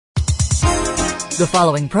The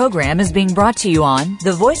following program is being brought to you on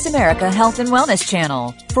the Voice America Health and Wellness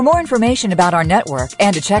Channel. For more information about our network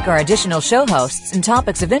and to check our additional show hosts and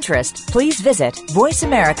topics of interest, please visit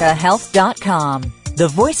voiceamericahealth.com. The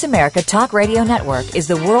Voice America Talk Radio Network is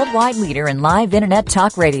the worldwide leader in live Internet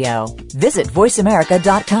talk radio. Visit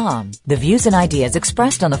voiceamerica.com. The views and ideas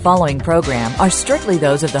expressed on the following program are strictly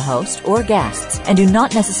those of the host or guests and do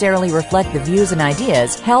not necessarily reflect the views and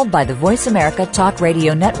ideas held by the Voice America Talk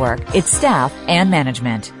Radio Network, its staff, and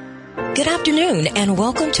management. Good afternoon and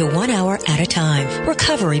welcome to 1 Hour at a Time.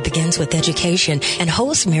 Recovery begins with education, and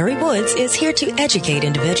host Mary Woods is here to educate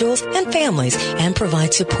individuals and families and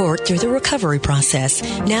provide support through the recovery process.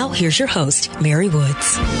 Now here's your host, Mary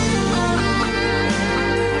Woods.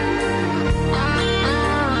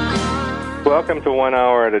 Welcome to 1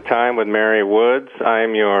 Hour at a Time with Mary Woods.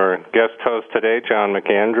 I'm your guest host today, John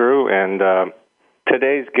McAndrew, and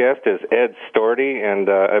today's guest is Ed Storti, and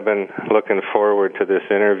I've been looking forward to this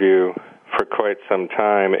interview for quite some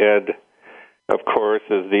time. Ed, of course,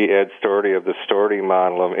 is the Ed Storti of the Storti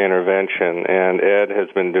Model of Intervention, and Ed has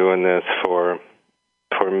been doing this for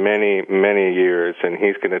many, many years, and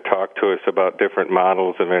he's going to talk to us about different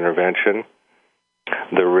models of intervention,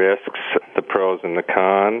 the risks, the pros and the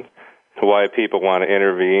cons, why people want to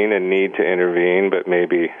intervene and need to intervene, but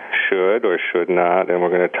maybe should or should not, and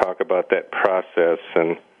we're going to talk about that process,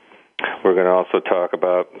 and we're going to also talk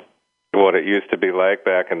about what it used to be like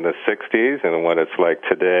back in the 60s and what it's like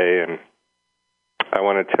today, and I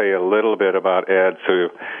want to tell you a little bit about Ed, so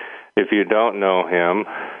if you don't know him,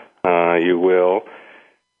 you will.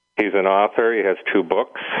 He's an author. He has 2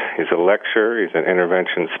 books. He's a lecturer. He's an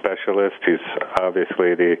intervention specialist. He's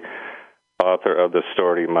obviously the author of the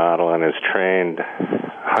Storti model and has trained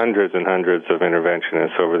hundreds and hundreds of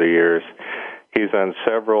interventionists over the years. He's on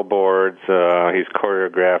several boards. He's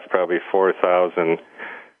choreographed probably 4,000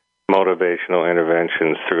 motivational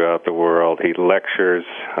interventions throughout the world. He lectures,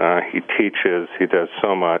 he teaches, he does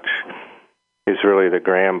so much. He's really the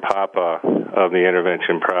grandpapa of the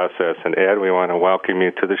intervention process. And Ed, we want to welcome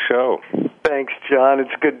you to the show. Thanks, John.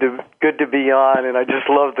 It's good to be on, and I just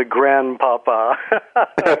love the grandpapa.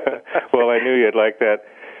 Well, I knew you'd like that.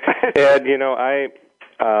 Ed, you know, I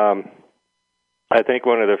think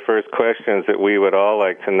one of the first questions that we would all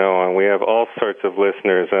like to know, and we have all sorts of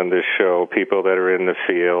listeners on this show, people that are in the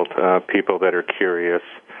field, people that are curious,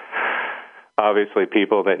 obviously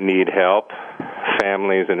people that need help,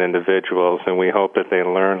 families and individuals, and we hope that they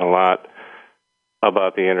learn a lot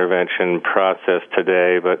about the intervention process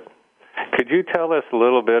today. But could you tell us a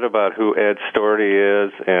little bit about who Ed Storti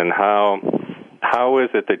is and how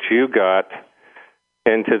is it that you got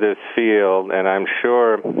into this field? And I'm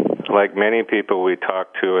sure, like many people we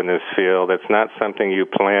talk to in this field, it's not something you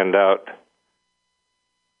planned out,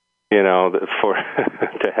 you know, for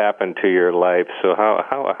to happen to your life. So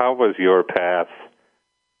how was your path?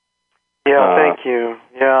 Yeah, thank you.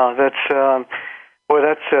 Yeah, that's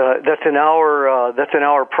an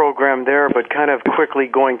hour program there. But kind of quickly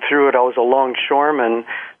going through it, I was a longshoreman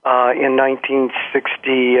in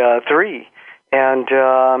 1963, and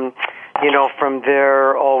from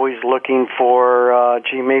there, always looking for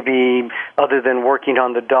maybe other than working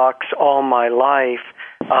on the docks all my life.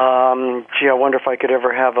 I wonder if I could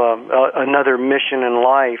ever have another mission in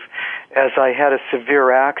life. As I had a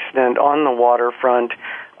severe accident on the waterfront,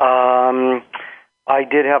 I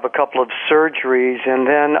did have a couple of surgeries, and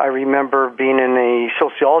then I remember being in a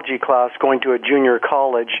sociology class going to a junior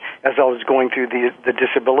college as I was going through the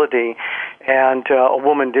disability, and a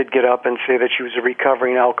woman did get up and say that she was a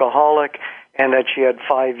recovering alcoholic and that she had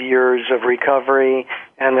 5 years of recovery,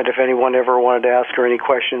 and that if anyone ever wanted to ask her any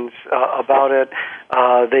questions about it,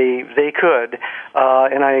 they could.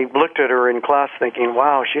 And I looked at her in class thinking,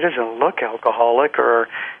 wow, she doesn't look alcoholic, or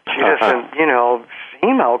she doesn't,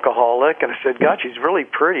 seem alcoholic. And I said, God, she's really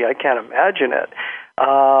pretty. I can't imagine it.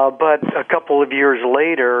 But a couple of years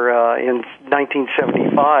later, in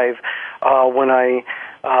 1975, when I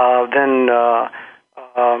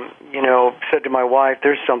said to my wife,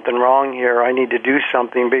 there's something wrong here. I need to do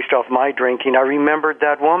something based off my drinking. I remembered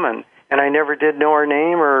that woman, and I never did know her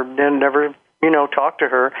name or never, talked to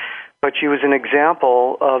her, but she was an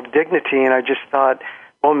example of dignity, and I just thought,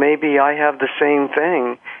 well, maybe I have the same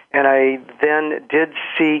thing. And I then did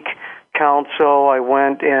seek counsel. I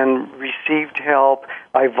went and received help.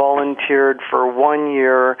 I volunteered for 1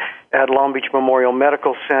 year at Long Beach Memorial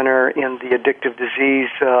Medical Center in the addictive disease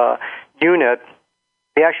unit.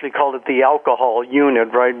 They actually called it the alcohol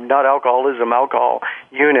unit, right? Not alcoholism, alcohol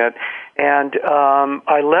unit. And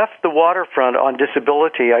I left the waterfront on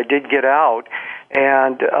disability. I did get out,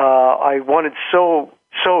 and I wanted so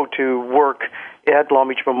to work at Long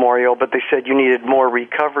Beach Memorial, but they said you needed more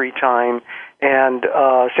recovery time, and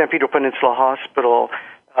San Pedro Peninsula Hospital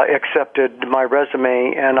accepted my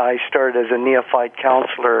resume, and I started as a neophyte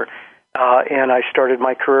counselor, and I started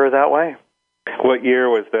my career that way. What year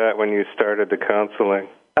was that when you started the counseling?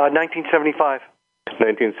 1975.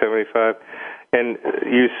 1975. And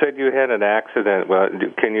you said you had an accident. Well,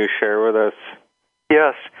 can you share with us?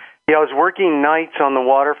 Yes. Yeah, I was working nights on the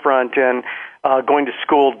waterfront and going to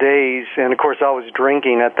school days, and of course I was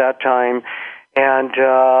drinking at that time. And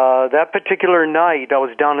that particular night, I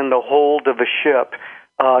was down in the hold of a ship,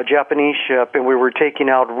 Japanese ship, and we were taking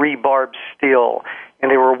out rebarb steel,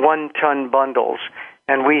 and they were 1-ton bundles.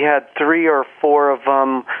 And we had 3 or 4 of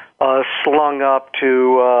them slung up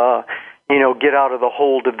to, get out of the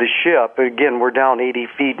hold of the ship. Again, we're down 80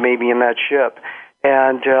 feet maybe in that ship.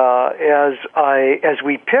 And as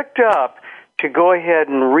we picked up to go ahead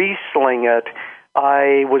and re-sling it,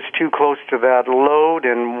 I was too close to that load,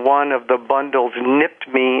 and one of the bundles nipped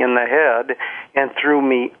me in the head and threw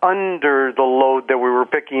me under the load that we were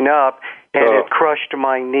picking up, and it crushed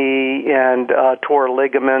my knee and tore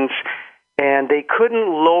ligaments. And they couldn't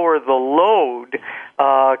lower the load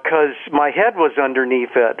because my head was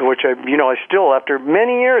underneath it, which I still, after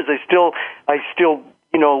many years, I still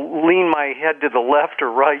lean my head to the left or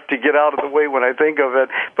right to get out of the way when I think of it,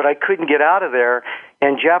 but I couldn't get out of there.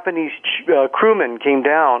 And Japanese crewmen came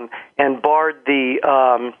down and barred the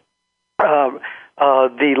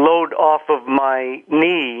load off of my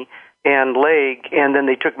knee and leg, and then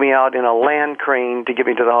they took me out in a land crane to get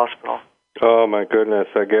me to the hospital. Oh, my goodness.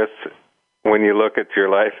 I guess when you look at your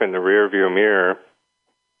life in the rearview mirror,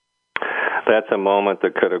 that's a moment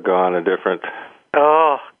that could have gone a different...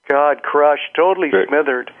 Oh, God, crushed, totally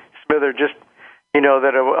smothered, just,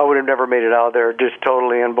 that I would have never made it out of there, just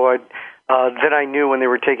totally. And boy, then I knew when they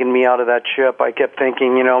were taking me out of that ship, I kept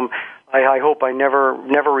thinking, I hope I never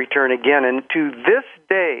return again. And to this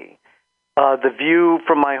day, the view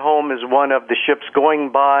from my home is one of the ships going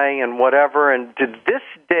by and whatever, and to this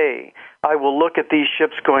day, I will look at these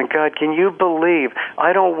ships going, God, can you believe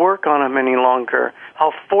I don't work on them any longer?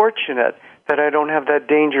 How fortunate that I don't have that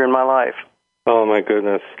danger in my life. Oh, my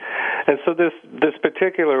goodness. And so this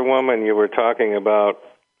particular woman you were talking about,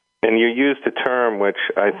 and you used a term which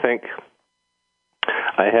I think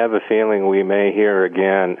I have a feeling we may hear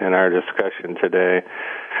again in our discussion today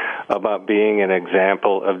about being an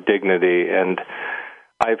example of dignity. And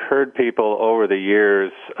I've heard people over the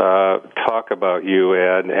years talk about you,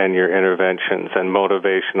 Ed, and your interventions and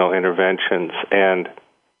motivational interventions and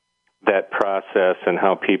that process and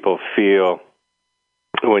how people feel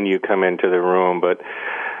when you come into the room. But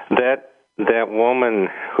that woman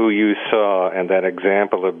who you saw and that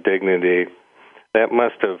example of dignity, that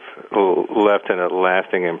must have left a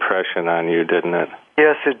lasting impression on you, didn't it?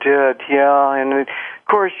 Yes, it did, yeah. And, of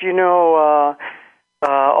course,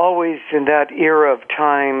 always in that era of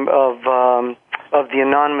time of the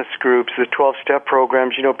anonymous groups, the 12-step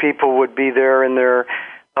programs, people would be there in their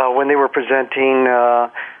when they were presenting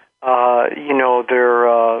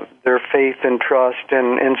their faith and trust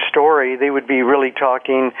and story, they would be really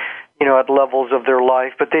talking, at levels of their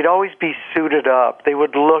life, but they'd always be suited up. They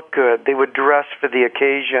would look good. They would dress for the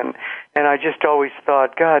occasion. And I just always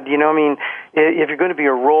thought, God, if you're going to be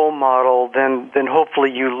a role model, then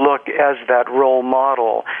hopefully you look as that role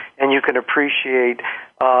model, and you can appreciate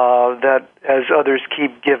that as others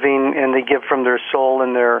keep giving, and they give from their soul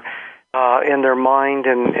and their mind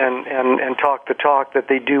and talk the talk, that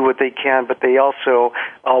they do what they can, but they also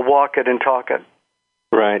walk it and talk it.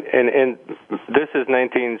 Right, and this is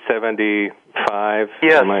 1975.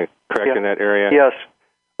 Yes. Am I correct in that area? Yes.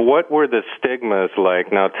 What were the stigmas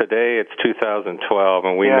like? Now, today it's 2012,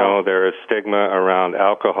 and we know there is stigma around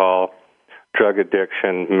alcohol, drug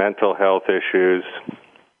addiction, mental health issues.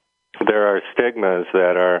 There are stigmas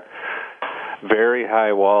that are very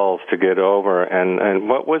high walls to get over. And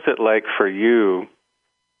what was it like for you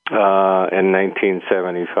in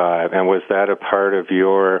 1975? And was that a part of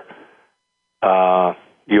your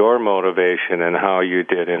motivation and how you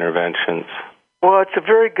did interventions? Well, it's a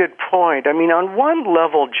very good point. I mean, on one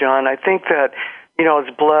level, John, I think that, I was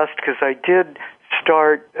blessed because I did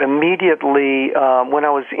start immediately when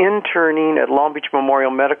I was interning at Long Beach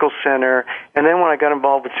Memorial Medical Center, and then when I got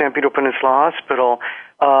involved with San Pedro Peninsula Hospital.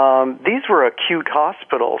 These were acute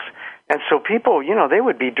hospitals, and so people, they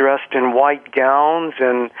would be dressed in white gowns,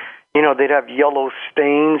 and they'd have yellow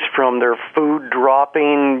stains from their food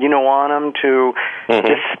dropping, on them, to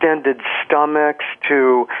distended stomachs,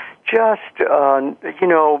 to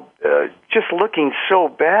just looking so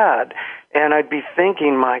bad. And I'd be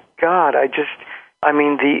thinking, my God, I just, I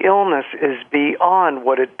mean, the illness is beyond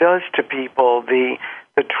what it does to people. The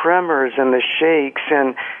tremors and the shakes,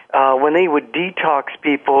 and when they would detox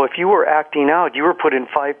people, if you were acting out, you were put in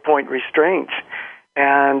 5-point restraints.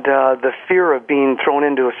 And the fear of being thrown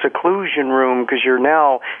into a seclusion room because you're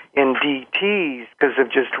now in DTs because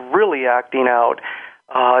of just really acting out,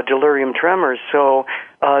 delirium tremors. So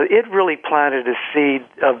it really planted a seed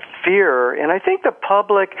of fear, and I think the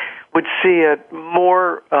public would see it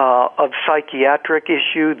more of psychiatric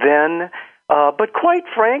issue then. But quite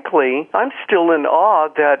frankly, I'm still in awe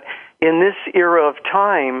that in this era of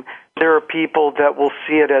time, there are people that will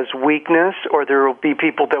see it as weakness, or there will be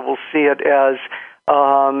people that will see it as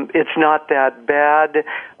it's not that bad,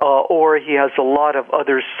 or he has a lot of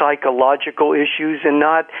other psychological issues and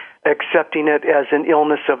not accepting it as an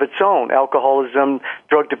illness of its own, alcoholism,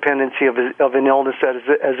 drug dependency of an illness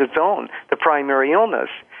as its own, the primary illness.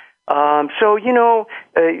 So,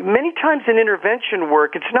 many times in intervention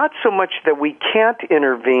work, it's not so much that we can't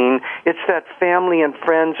intervene, it's that family and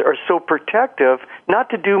friends are so protective not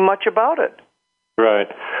to do much about it. Right.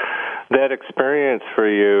 That experience for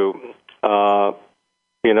you,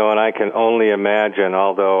 and I can only imagine,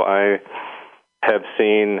 although I have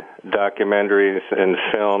seen documentaries and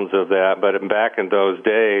films of that, but back in those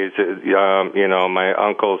days, my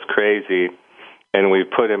uncle's crazy, and we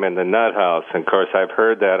put him in the nut house. And, of course, I've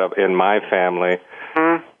heard that in my family.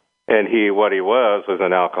 Mm-hmm. And what he was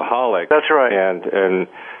an alcoholic. That's right. And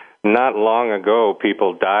not long ago,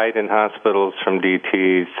 people died in hospitals from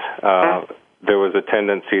DTs. Mm-hmm. There was a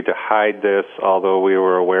tendency to hide this, although we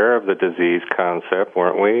were aware of the disease concept,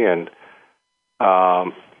 weren't we? And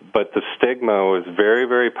but the stigma was very,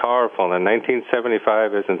 very powerful. And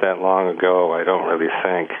 1975 isn't that long ago, I don't really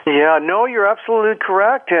think. Yeah, no, you're absolutely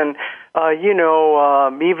correct. And,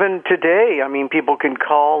 even today, I mean, people can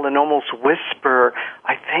call and almost whisper,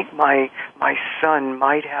 I think my son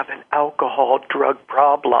might have an alcohol drug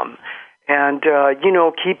problem. And,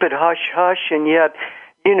 keep it hush-hush, and yet...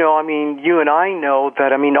 you and I know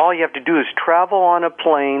that, all you have to do is travel on a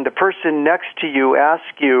plane. The person next to you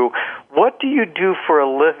asks you, what do you do for a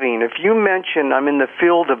living? If you mention, I'm in the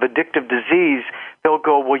field of addictive disease, they'll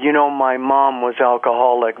go, well, my mom was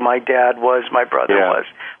alcoholic, my dad was, my brother was,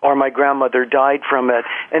 or my grandmother died from it.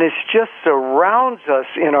 And it just surrounds us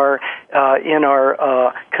in our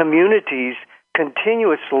communities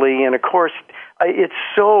continuously. And, of course, it's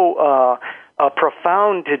so...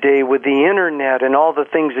 profound today with the internet and all the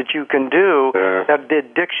things that you can do, that the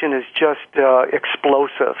addiction is just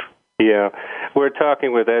explosive. Yeah. We're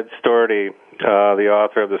talking with Ed Storti, the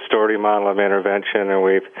author of the Storti Model of Intervention, and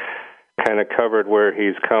we've kind of covered where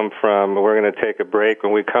he's come from. We're going to take a break.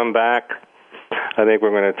 When we come back, I think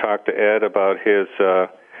we're going to talk to Ed about his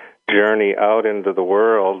journey out into the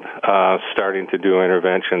world, starting to do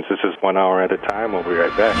interventions. This is 1 hour at a time. We'll be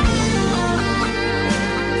right back.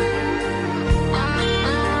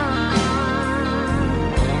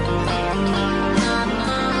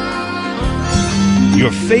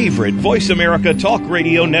 Your favorite Voice America Talk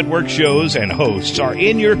Radio Network shows and hosts are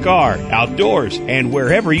in your car, outdoors, and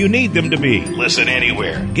wherever you need them to be. Listen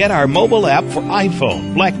anywhere. Get our mobile app for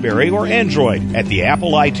iPhone, BlackBerry, or Android at the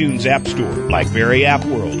Apple iTunes App Store, BlackBerry App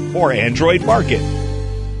World, or Android Market.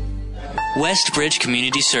 Westbridge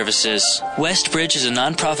Community Services. Westbridge is a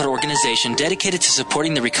nonprofit organization dedicated to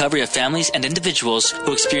supporting the recovery of families and individuals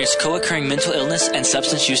who experience co-occurring mental illness and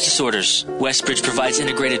substance use disorders. Westbridge provides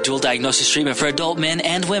integrated dual diagnosis treatment for adult men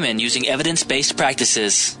and women using evidence-based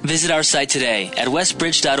practices. Visit our site today at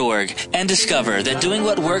westbridge.org and discover that doing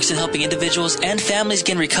what works in helping individuals and families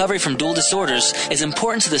gain recovery from dual disorders is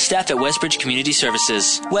important to the staff at Westbridge Community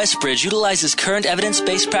Services. Westbridge utilizes current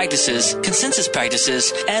evidence-based practices, consensus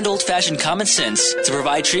practices, and old-fashioned common sense to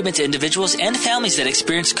provide treatment to individuals and families that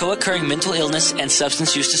experience co-occurring mental illness and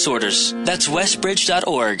substance use disorders. That's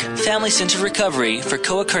westbridge.org, family-centered recovery for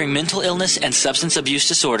co-occurring mental illness and substance abuse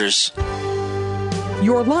disorders.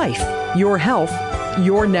 Your life, your health,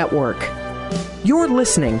 your network. You're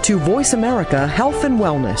listening to Voice America Health and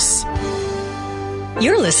Wellness.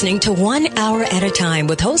 You're listening to 1 Hour at a Time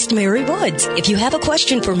with host Mary Woods. If you have a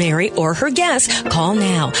question for Mary or her guest, call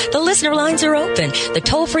now. The listener lines are open. The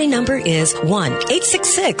toll-free number is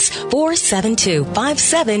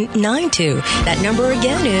 1-866-472-5792. That number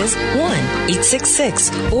again is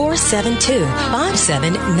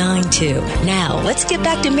 1-866-472-5792. Now, let's get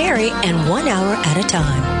back to Mary and 1 Hour at a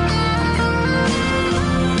Time.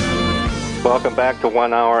 Welcome back to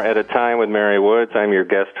 1 Hour at a Time with Mary Woods. I'm your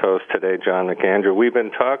guest host today, John McAndrew. We've been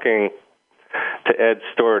talking to Ed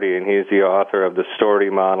Storti, and he's the author of the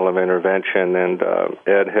Storti Model of Intervention. And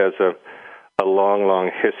Ed has a long, long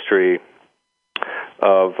history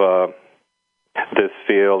of this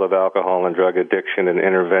field of alcohol and drug addiction and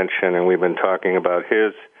intervention, and we've been talking about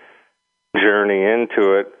his journey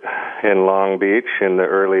into it in Long Beach in the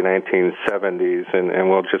early 1970s, and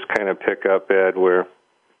we'll just kind of pick up, Ed, where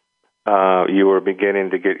you were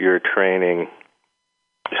beginning to get your training,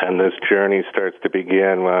 and this journey starts to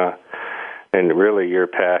begin, and really your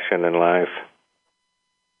passion in life.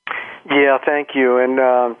 Yeah, thank you. And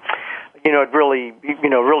it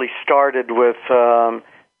really started with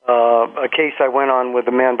a case I went on with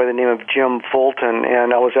a man by the name of Jim Fulton,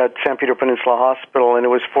 and I was at San Pedro Peninsula Hospital, and it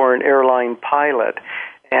was for an airline pilot.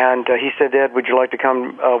 And he said, "Ed, would you like to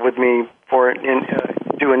come with me for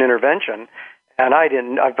do an intervention?" And I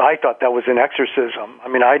didn't. I thought that was an exorcism. I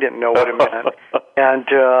mean, I didn't know what it meant. And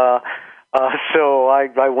so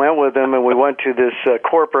I went with him, and we went to this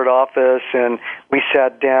corporate office, and we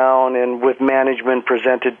sat down and with management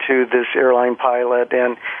presented to this airline pilot,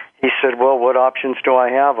 and he said, "Well, what options do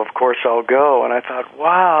I have? Of course I'll go." And I thought,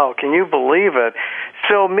 wow, can you believe it?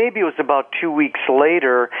 So maybe it was about 2 weeks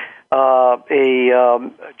later, a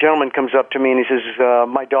gentleman comes up to me and he says,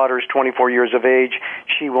 "My daughter is 24 years of age.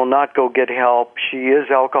 She will not go get help. She is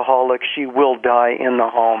alcoholic. She will die in the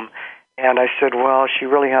home." And I said, "Well, she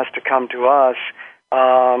really has to come to us.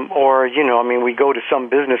 We go to some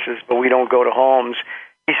businesses, but we don't go to homes."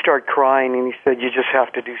 He started crying, and he said, "You just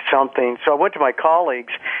have to do something." So I went to my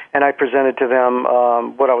colleagues, and I presented to them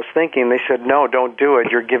what I was thinking. They said, "No, don't do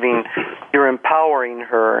it. You're empowering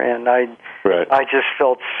her." And I just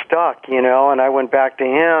felt stuck, and I went back to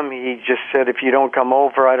him. He just said, "If you don't come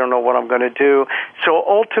over, I don't know what I'm going to do." So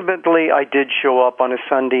ultimately, I did show up on a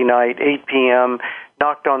Sunday night, 8 p.m.,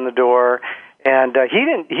 knocked on the door, and he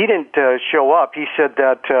didn't show up. He said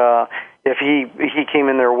that if he came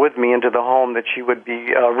in there with me into the home, that she would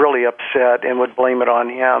be really upset and would blame it on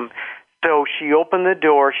him. So she opened the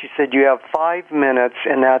door. She said, "You have 5 minutes,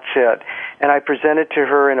 and that's it." And I presented to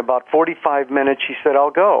her in about 45 minutes. She said,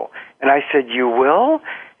 "I'll go." And I said, "You will?"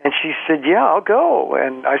 And she said, "Yeah, I'll go."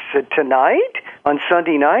 And I said, "Tonight? On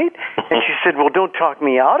Sunday night?" And she said, "Well, don't talk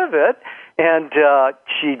me out of it." And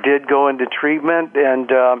she did go into treatment,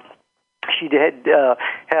 and she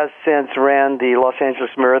has since ran the Los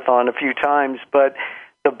Angeles Marathon a few times. But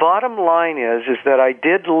the bottom line is that I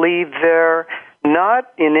did leave there not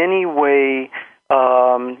in any way,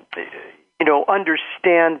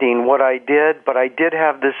 understanding what I did, but I did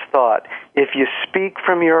have this thought: if you speak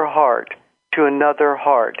from your heart to another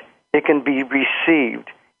heart, it can be received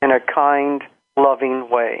in a kind, loving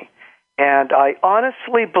way. And I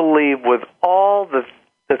honestly believe, with all the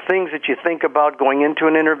things that you think about going into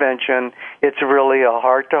an intervention, it's really a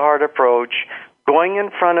heart-to-heart approach, going in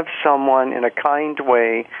front of someone in a kind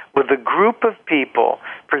way with a group of people,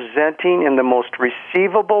 presenting in the most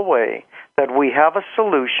receivable way that we have a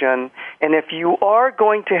solution. And if you are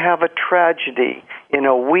going to have a tragedy in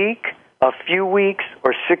a week, a few weeks,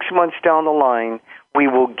 or 6 months down the line, we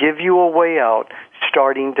will give you a way out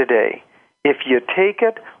starting today. If you take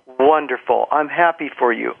it, wonderful. I'm happy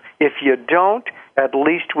for you. If you don't, at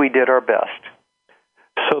least we did our best.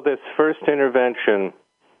 So this first intervention,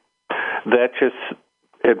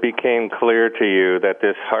 it became clear to you that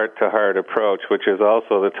this heart-to-heart approach, which is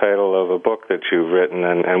also the title of a book that you've written,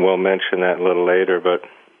 and we'll mention that a little later, but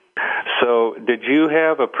so did you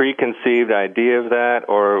have a preconceived idea of that,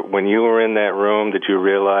 or when you were in that room, did you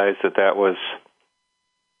realize that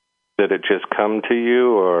did it just come to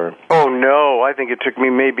you, or? Oh, no. I think it took me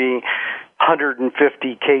maybe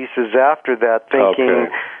 150 cases after that, thinking,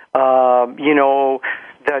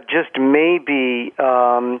 that just maybe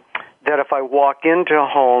that if I walk into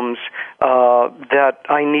homes, that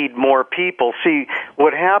I need more people. See,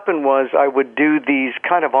 what happened was I would do these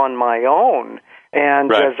kind of on my own,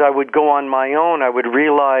 and as I would go on my own, I would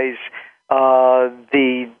realize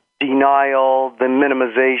the denial, the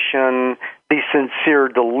minimization, the sincere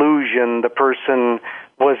delusion the person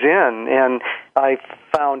was in. And I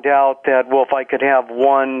found out that, well, if I could have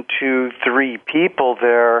 1, 2, 3 people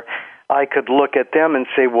there, I could look at them and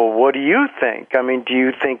say, well, what do you think? I mean, do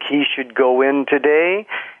you think he should go in today?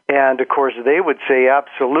 And, of course, they would say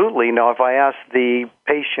absolutely. Now, if I asked the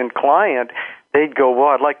patient client, they'd go, well,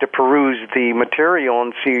 I'd like to peruse the material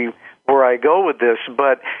and see where I go with this.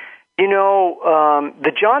 But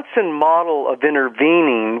the Johnson model of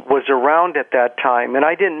intervening was around at that time, and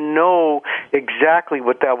I didn't know exactly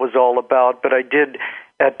what that was all about, but I did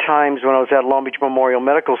at times when I was at Long Beach Memorial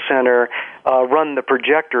Medical Center run the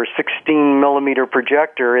projector, 16-millimeter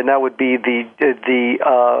projector, and that would be the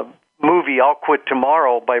movie I'll Quit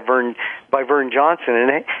Tomorrow by Vern Johnson, and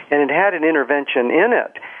it had an intervention in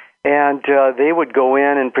it. And they would go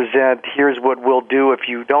in and present, here's what we'll do if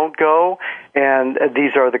you don't go, and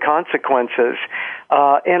these are the consequences.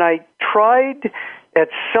 And I tried at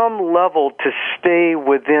some level to stay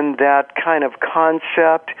within that kind of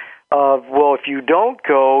concept of, well, if you don't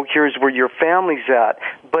go, here's where your family's at.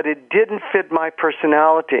 But it didn't fit my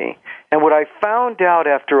personality. And what I found out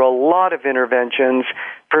after a lot of interventions,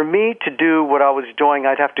 for me to do what I was doing,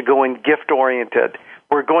 I'd have to go in gift-oriented.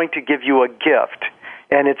 We're going to give you a gift,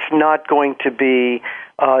 and it's not going to be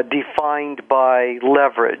defined by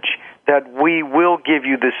leverage, that we will give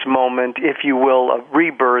you this moment, if you will, of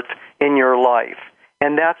rebirth in your life.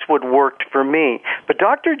 And that's what worked for me. But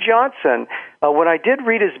Dr. Johnson, when I did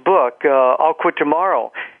read his book, I'll Quit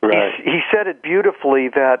Tomorrow, right, he said it beautifully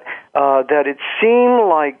that it seemed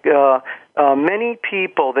like many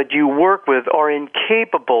people that you work with are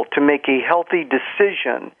incapable to make a healthy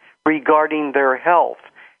decision regarding their health,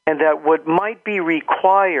 and that what might be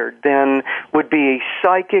required then would be a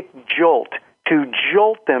psychic jolt to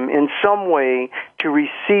jolt them in some way to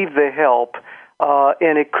receive the help.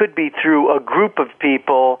 And it could be through a group of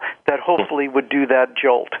people that hopefully would do that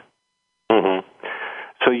jolt. Mm-hmm.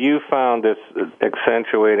 So you found this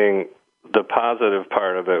accentuating the positive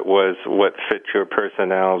part of it was what fit your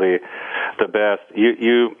personality the best.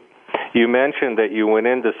 You mentioned that you went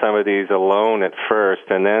into some of these alone at first,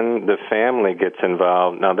 and then the family gets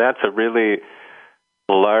involved. Now, that's a really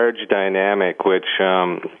large dynamic, which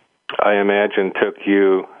I imagine took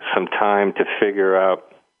you some time to figure out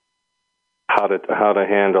how to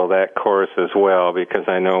handle that course as well, because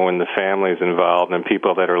I know when the family's involved and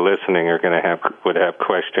people that are listening are going to would have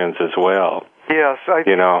questions as well. Yes,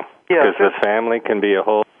 because the family can be a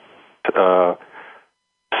whole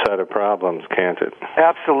set of problems, can't it?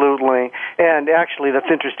 Absolutely. And actually,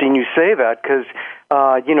 that's interesting you say that, because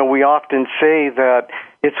we often say that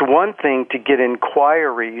it's one thing to get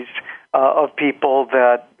inquiries of people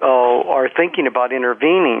that are thinking about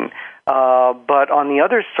intervening. But on the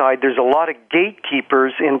other side, there's a lot of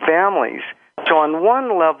gatekeepers in families. So on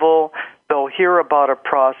one level, they'll hear about a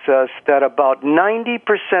process that about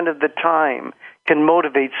 90% of the time can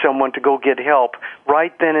motivate someone to go get help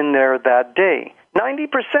right then and there that day.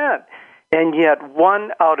 90%. And yet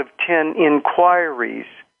 1 out of 10 inquiries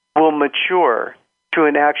will mature to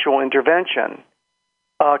an actual intervention.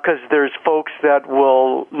 Because there's folks that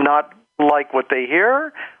will not like what they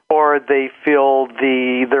hear, or they feel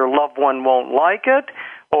their loved one won't like it,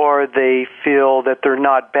 or they feel that they're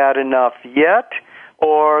not bad enough yet,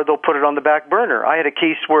 or they'll put it on the back burner. I had a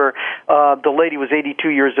case where the lady was 82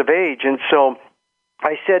 years of age, and so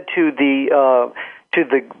I said to the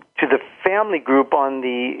family group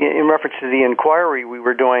in reference to the inquiry we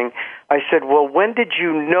were doing, I said, well, when did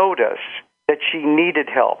you notice that she needed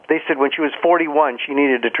help? They said when she was 41, she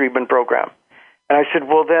needed a treatment program. And I said,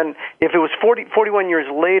 well, then, if it was 41 years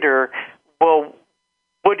later, well,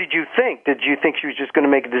 what did you think? Did you think she was just going to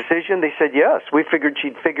make a decision? They said, yes, we figured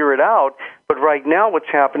she'd figure it out. But right now what's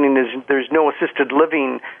happening is there's no assisted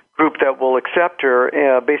living group that will accept her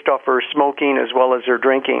based off her smoking as well as her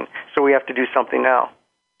drinking. So we have to do something now.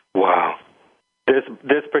 Wow.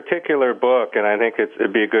 This particular book, and I think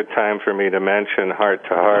it'd be a good time for me to mention Heart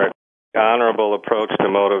to Heart, Honorable Approach to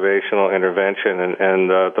Motivational Intervention, and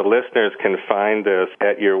the listeners can find this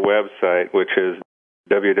at your website, which is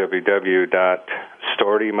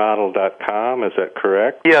www.stortimodel.com. Is that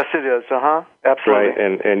correct? Yes, it is. Absolutely. Right,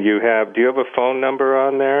 and do you have a phone number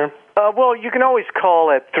on there? Well, you can always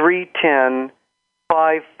call at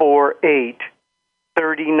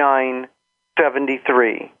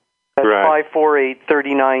 310-548-3973. That's right.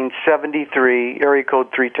 548-3973, area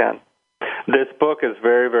code 310. This book is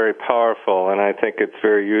very, very powerful, and I think it's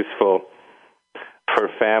very useful for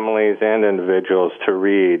families and individuals to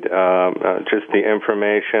read. Just the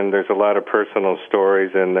information, there's a lot of personal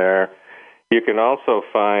stories in there. You can also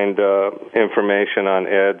find information on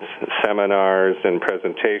Ed's seminars and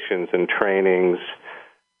presentations and trainings.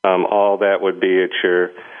 All that would be at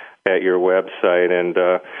your website. And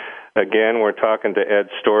again, we're talking to Ed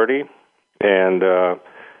Storti, and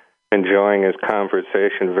enjoying his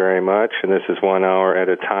conversation very much. And this is 1 hour at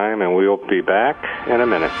a time, and we'll be back in a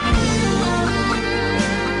minute.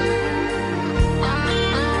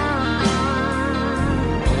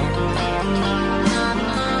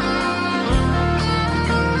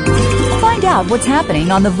 Find out what's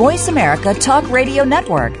happening on the Voice America Talk Radio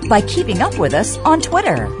Network by keeping up with us on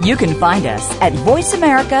Twitter. You can find us at Voice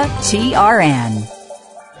America TRN.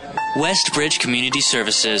 Westbridge Community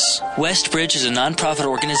Services. Westbridge is a nonprofit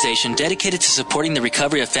organization dedicated to supporting the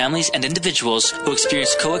recovery of families and individuals who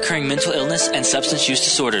experience co-occurring mental illness and substance use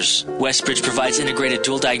disorders. Westbridge provides integrated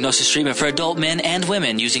dual diagnosis treatment for adult men and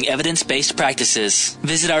women using evidence-based practices.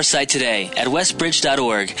 Visit our site today at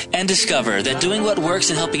westbridge.org and discover that doing what works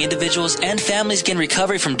in helping individuals and families gain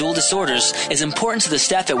recovery from dual disorders is important to the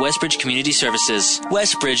staff at Westbridge Community Services.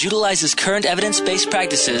 Westbridge utilizes current evidence-based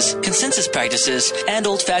practices, consensus practices, and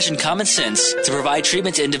old-fashioned common sense to provide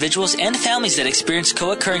treatment to individuals and families that experience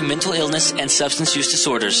co-occurring mental illness and substance use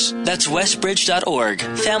disorders. That's westbridge.org,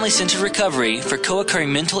 family-centered recovery for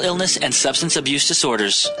co-occurring mental illness and substance abuse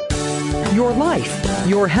disorders. Your life,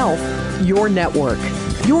 your health, your network.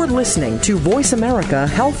 You're listening to Voice America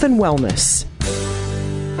Health and Wellness.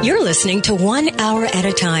 You're listening to 1 Hour at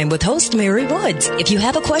a Time with host Mary Woods. If you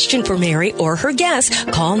have a question for Mary or her guest,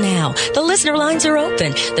 call now. The listener lines are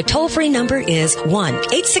open. The toll-free number is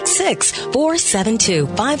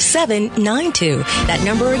 1-866-472-5792. That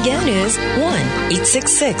number again is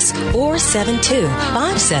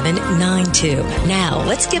 1-866-472-5792. Now,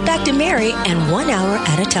 let's get back to Mary and 1 Hour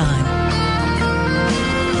at a Time.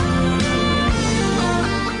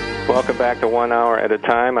 Welcome back to 1 Hour at a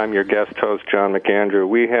Time. I'm your guest host, John McAndrew.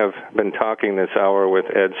 We have been talking this hour with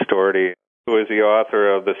Ed Storti, who is the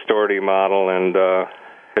author of the Storti Model and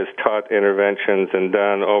has taught interventions and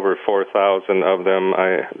done over 4,000 of them.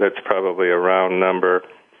 That's probably a round number.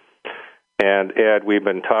 And Ed, we've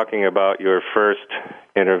been talking about your first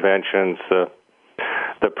interventions, the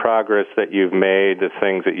progress that you've made, the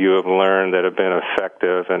things that you have learned that have been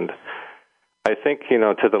effective. And I think,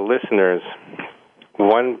 to the listeners,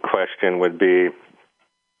 one question would be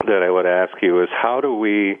that I would ask you is, how do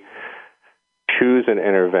we choose an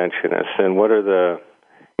interventionist, and what are the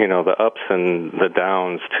ups and the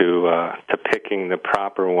downs to picking the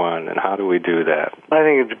proper one, and how do we do that? I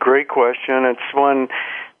think it's a great question. It's one,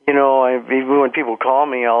 even when people call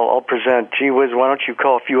me, I'll present, gee whiz, why don't you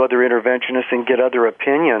call a few other interventionists and get other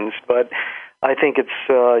opinions? But I think it's,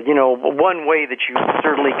 one way that you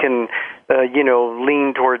certainly can,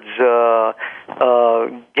 lean towards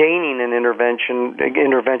gaining an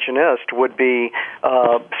interventionist would be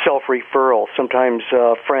self-referral. Sometimes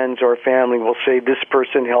friends or family will say, this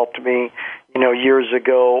person helped me, years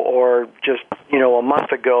ago or just, a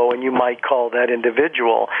month ago, and you might call that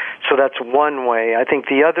individual. So that's one way. I think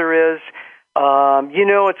the other is,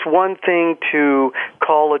 it's one thing to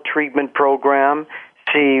call a treatment program,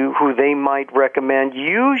 see who they might recommend.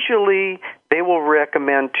 Usually they will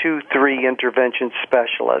recommend 2-3 intervention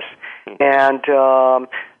specialists. And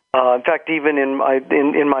in fact, even in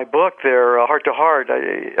my book there, Heart to Heart,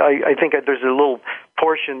 I think there's a little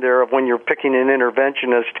portion there of when you're picking an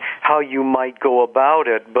interventionist, how you might go about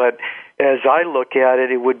it. But as I look at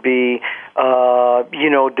it, it would be,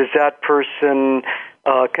 does that person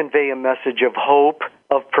convey a message of hope,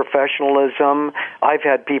 of professionalism? I've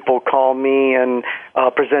had people call me and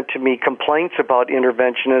present to me complaints about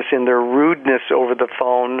interventionists in their rudeness over the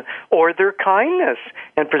phone or their kindness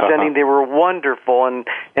and presenting they were wonderful, and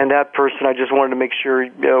that person, I just wanted to make sure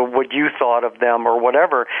what you thought of them or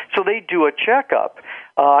whatever. So they do a checkup.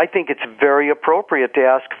 I think it's very appropriate to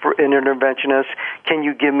ask for an interventionist, can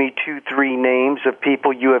you give me 2-3 names of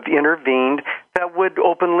people you have intervened that would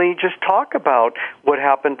openly just talk about what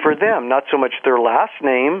happened for them, not so much their last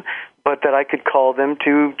name, but that I could call them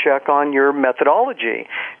to check on your methodology.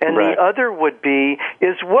 And the other would be,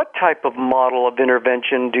 is what type of model of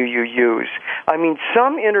intervention do you use? I mean,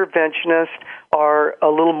 some interventionists are a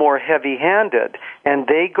little more heavy-handed, and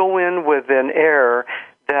they go in with an air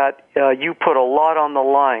that you put a lot on the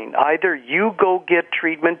line. Either you go get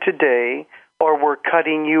treatment today or we're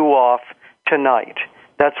cutting you off tonight.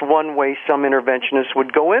 That's one way some interventionists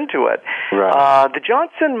would go into it. Right. The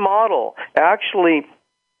Johnson model, actually,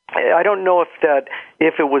 I don't know if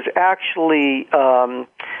it was actually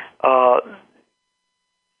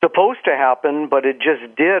supposed to happen, but it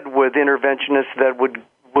just did with interventionists that would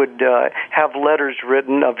have letters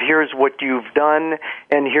written of here's what you've done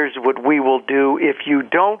and here's what we will do if you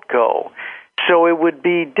don't go. So it would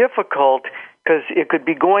be difficult because it could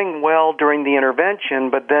be going well during the intervention,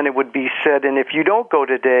 but then it would be said, and if you don't go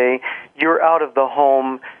today, you're out of the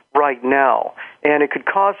home right now. And it could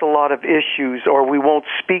cause a lot of issues, or we won't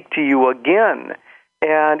speak to you again.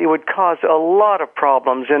 And it would cause a lot of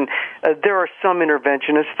problems. And there are some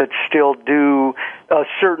interventionists that still do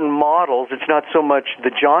certain models. It's not so much the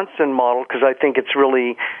Johnson model, because I think it's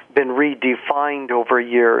really been redefined over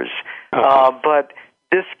years. But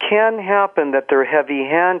this can happen that they're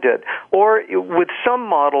heavy-handed. Or with some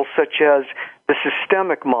models, such as the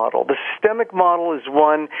systemic model. The systemic model is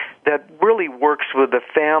one that really works with the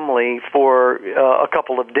family for a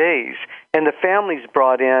couple of days. And the family's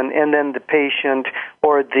brought in, and then the patient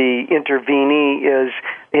or the intervenee is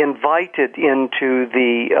invited into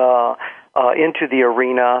the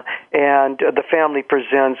arena, and the family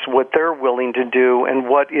presents what they're willing to do and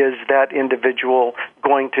what is that individual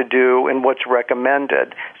going to do and what's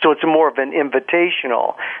recommended. So it's more of an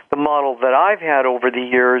invitational. The model that I've had over the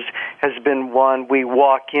years has been one we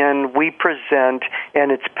walk in, we present,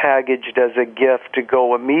 and it's packaged as a gift to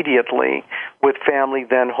go immediately, with family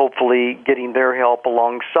then hopefully getting their help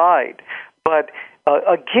alongside. But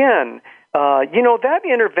again, that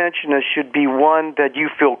interventionist should be one that you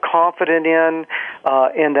feel confident in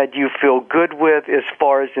and that you feel good with as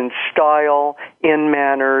far as in style, in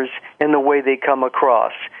manners, and the way they come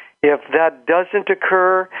across. If that doesn't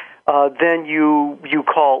occur, then you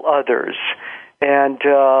call others. And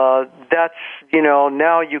that's,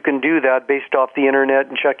 now you can do that based off the Internet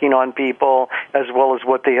and checking on people as well as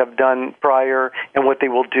what they have done prior and what they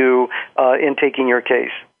will do in taking your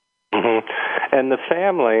case. Mm-hmm. And the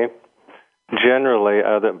family... Generally,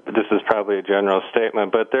 this is probably a general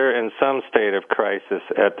statement, but they're in some state of crisis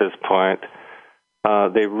at this point.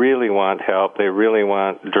 They really want help. They really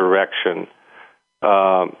want direction.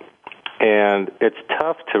 And it's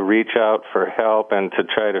tough to reach out for help and to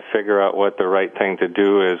try to figure out what the right thing to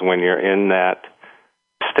do is when you're in that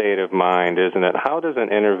state of mind, isn't it? How does an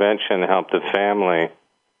intervention help the family,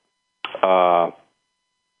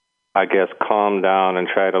 calm down and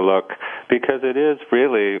try to look, because it is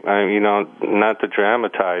really, not to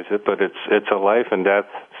dramatize it, but it's a life and death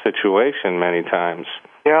situation many times.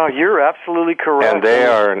 Yeah, you're absolutely correct. And they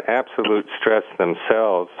are in absolute stress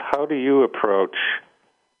themselves. How do you approach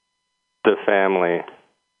the family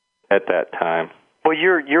at that time? Well,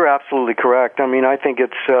 you're absolutely correct. I think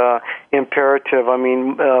it's imperative.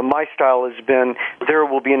 My style has been there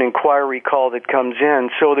will be an inquiry call that comes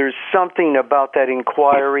in. So there's something about that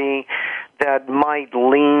inquiry that might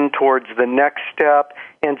lean towards the next step.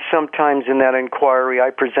 And sometimes in that inquiry,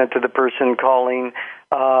 I present to the person calling,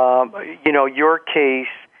 your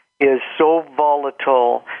case is so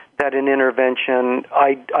volatile that an intervention,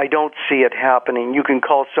 I don't see it happening. You can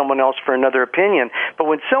call someone else for another opinion. But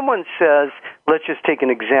when someone says, let's just take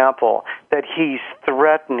an example, that he's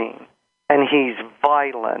threatening and he's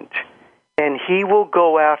violent and he will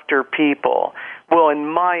go after people, well, in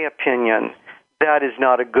my opinion, that is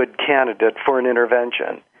not a good candidate for an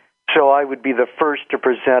intervention. So I would be the first to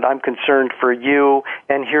present, I'm concerned for you,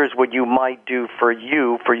 and here's what you might do for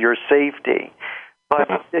you for your safety. But,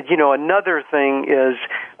 another thing is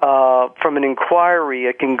from an inquiry,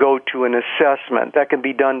 it can go to an assessment. That can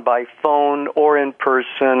be done by phone or in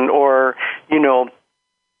person or,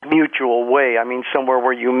 mutual way. Somewhere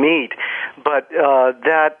where you meet. But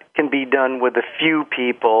that can be done with a few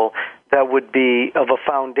people that would be of a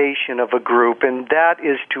foundation of a group, and that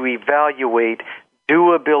is to evaluate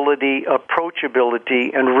doability,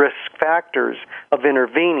 approachability, and risk factors of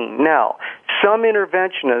intervening. Now, some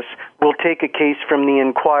interventionists will take a case from the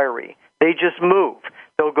inquiry. They just move.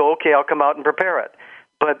 They'll go, okay, I'll come out and prepare it.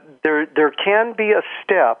 But there can be a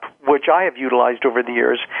step, which I have utilized over the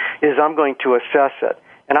years, is I'm going to assess it.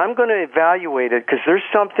 And I'm going to evaluate it because there's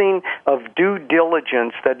something of due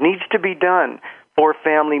diligence that needs to be done for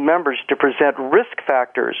family members to present risk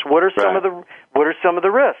factors. What are some of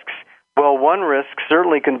the risks? Well, one risk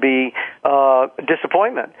certainly can be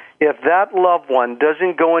disappointment. If that loved one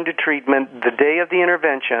doesn't go into treatment the day of the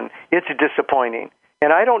intervention, it's disappointing.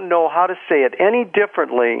 And I don't know how to say it any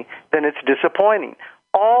differently than it's disappointing.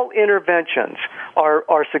 All interventions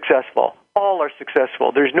are successful. All are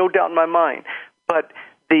successful. There's no doubt in my mind. But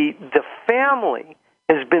the family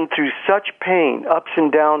has been through such pain, ups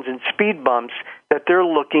and downs and speed bumps, that they're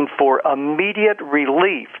looking for immediate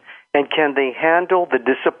relief. And can they handle the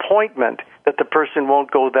disappointment that the person won't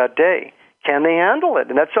go that day? Can they handle it?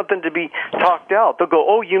 And that's something to be talked out. They'll go,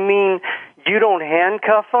 oh, you mean you don't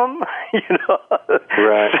handcuff them?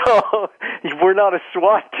 Right. So we're not a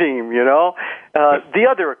SWAT team, The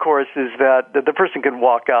other, of course, is that the person can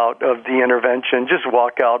walk out of the intervention, just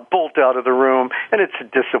walk out, bolt out of the room, and it's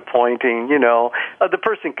disappointing, The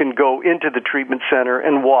person can go into the treatment center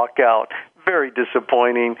and walk out. Very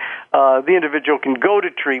disappointing. The individual can go to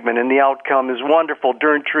treatment, and the outcome is wonderful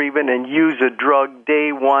during treatment and use a drug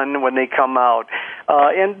day one when they come out.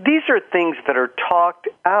 And these are things that are talked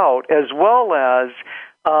out as well as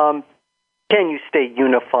Can you stay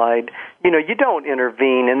unified? You don't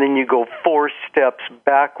intervene and then you go 4 steps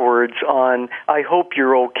backwards on, I hope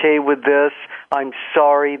you're okay with this. I'm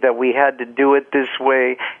sorry that we had to do it this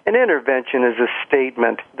way. An intervention is a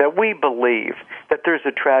statement that we believe that there's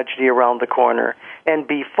a tragedy around the corner. And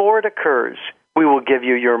before it occurs, we will give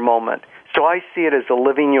you your moment. So I see it as a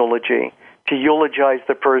living eulogy, to eulogize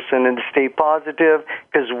the person and to stay positive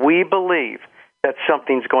because we believe that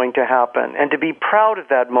something's going to happen, and to be proud of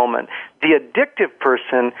that moment. The addictive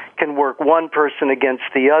person can work one person against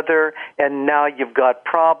the other, and now you've got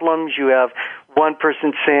problems. You have one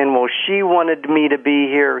person saying, well, she wanted me to be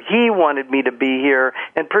here, he wanted me to be here,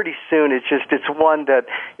 and pretty soon it's one that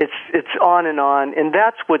it's on, and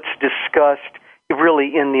that's what's discussed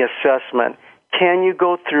really in the assessment. Can you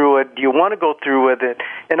go through it? Do you want to go through with it?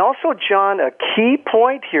 And also, John, a key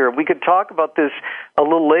point here, we could talk about this a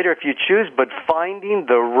little later if you choose, but finding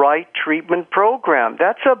the right treatment program.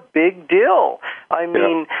 That's a big deal. I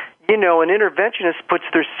mean, an interventionist puts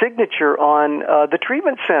their signature on the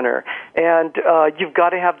treatment center, and you've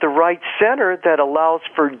got to have the right center that allows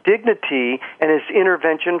for dignity and is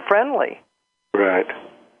intervention-friendly. Right.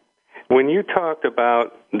 When you talked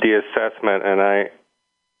about the assessment, and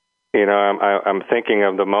I'm thinking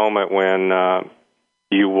of the moment when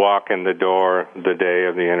you walk in the door the day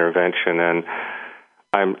of the intervention, and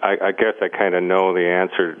I guess I kind of know the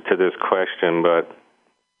answer to this question, but,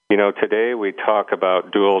 today we talk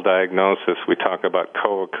about dual diagnosis, we talk about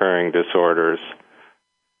co-occurring disorders,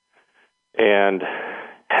 and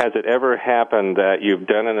has it ever happened that you've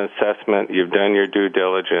done an assessment, you've done your due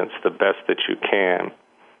diligence the best that you can?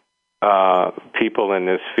 People in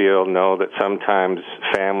this field know that sometimes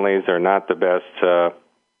families are not the best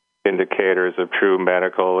indicators of true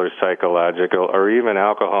medical or psychological or even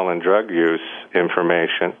alcohol and drug use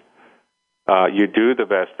information. You do the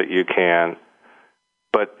best that you can,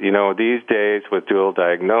 but, these days with dual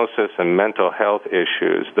diagnosis and mental health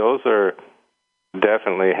issues, those are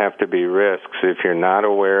definitely have to be risks if you're not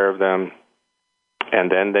aware of them,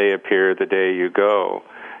 and then they appear the day you go.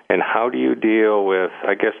 And how do you deal with,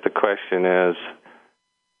 I guess the question is,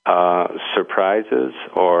 surprises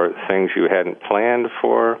or things you hadn't planned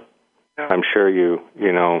for? I'm sure you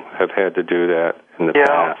have had to do that in the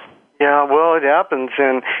past. Yeah, well, it happens.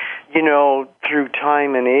 And, through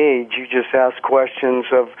time and age, you just ask questions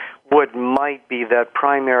of what might be that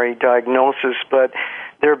primary diagnosis. But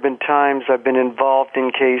there have been times I've been involved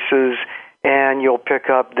in cases, and you'll pick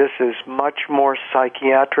up this is much more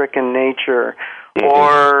psychiatric in nature. Mm-hmm.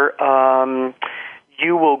 Or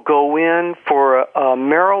you will go in for a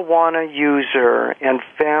marijuana user and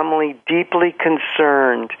family deeply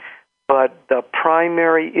concerned, but the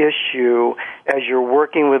primary issue as you're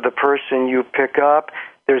working with the person you pick up,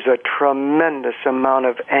 there's a tremendous amount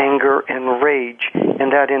of anger and rage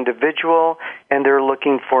in that individual, and they're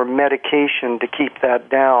looking for medication to keep that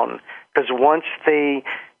down. Because once they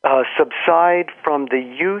subside from the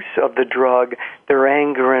use of the drug, their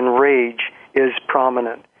anger and rage is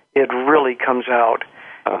prominent. It really comes out.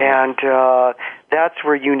 And that's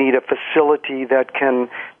where you need a facility that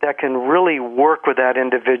can really work with that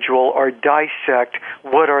individual or dissect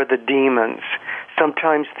what are the demons.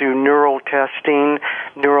 Sometimes through neural testing,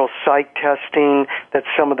 neuropsych testing that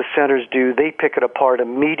some of the centers do, they pick it apart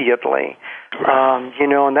immediately.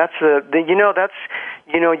 And that's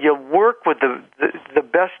you work with the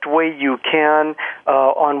best way you can.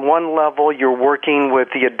 On one level, you're working with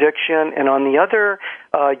the addiction, and on the other,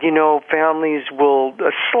 families will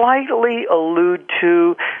slightly allude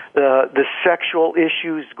to the sexual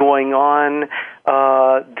issues going on,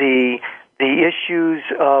 the issues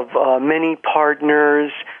of many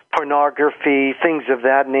partners, pornography, things of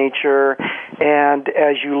that nature. And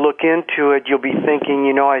as you look into it, you'll be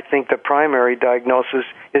thinking, I think the primary diagnosis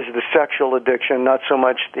is the sexual addiction, not so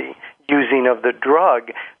much the using of the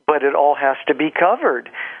drug, but it all has to be covered.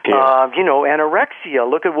 Yeah. Anorexia,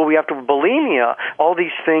 look at what we have to, bulimia, all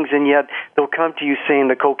these things, and yet they'll come to you saying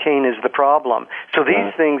the cocaine is the problem. So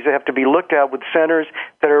these things have to be looked at with centers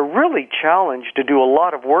that are really challenged to do a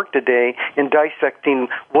lot of work today in dissecting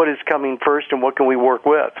what is coming first and what can we work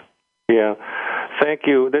with. Yeah. Thank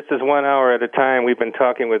you. This is 1 hour at a time. We've been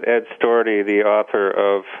talking with Ed Storti, the author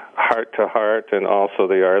of Heart to Heart and also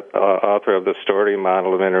the author of the Storti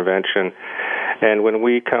Model of Intervention. And when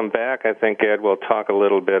we come back, I think, Ed, will talk a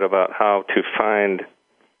little bit about how to find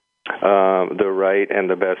the right and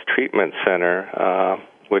the best treatment center,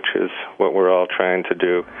 which is what we're all trying to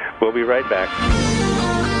do. We'll be right back.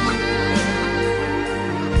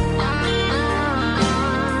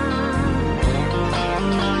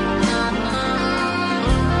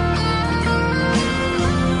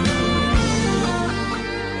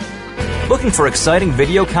 Looking for exciting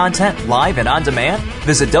video content live and on demand?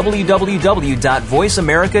 Visit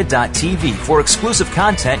www.voiceamerica.tv for exclusive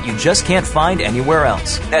content you just can't find anywhere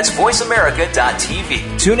else. That's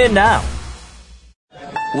voiceamerica.tv. Tune in now.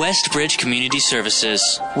 Westbridge Community Services.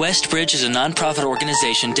 Westbridge is a nonprofit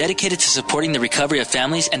organization dedicated to supporting the recovery of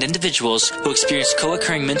families and individuals who experience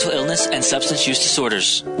co-occurring mental illness and substance use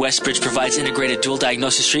disorders. Westbridge provides integrated dual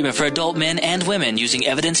diagnosis treatment for adult men and women using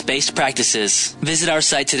evidence-based practices. Visit our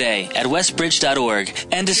site today at westbridge.org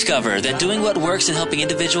and discover that doing what works in helping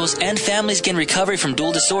individuals and families gain recovery from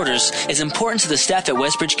dual disorders is important to the staff at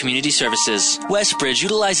Westbridge Community Services. Westbridge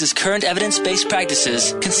utilizes current evidence-based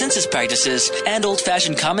practices, consensus practices, and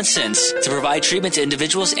old-fashioned common sense to provide treatment to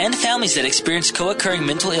individuals and families that experience co-occurring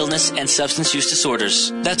mental illness and substance use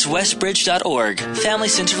disorders. That's westbridge.org,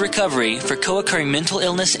 family-centered recovery for co-occurring mental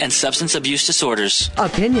illness and substance abuse disorders.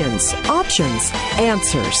 Opinions, options,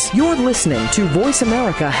 answers. You're listening to Voice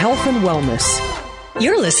America Health and Wellness.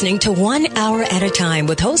 You're listening to 1 Hour at a Time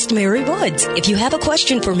with host Mary Woods. If you have a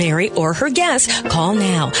question for Mary or her guest, call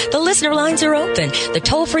now. The listener lines are open. The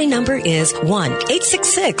toll-free number is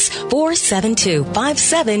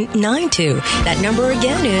 1-866-472-5792. That number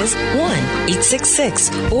again is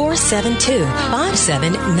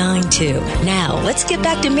 1-866-472-5792. Now, let's get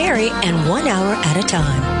back to Mary and 1 Hour at a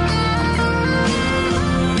Time.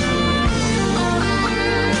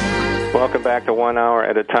 Welcome back to 1 Hour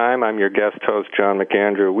at a Time. I'm your guest host, John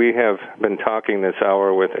McAndrew. We have been talking this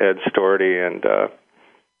hour with Ed Storti, and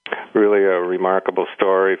really a remarkable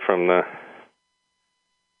story from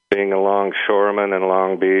being a longshoreman in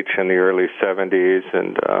Long Beach in the early 70s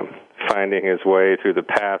and finding his way through the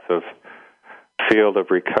path of field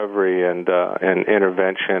of recovery and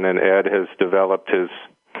intervention. And Ed has developed it's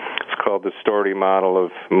called the Storti Model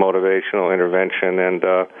of Motivational Intervention, and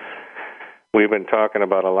we've been talking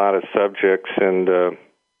about a lot of subjects and the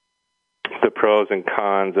pros and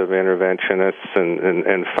cons of interventionists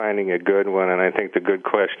and finding a good one. And I think the good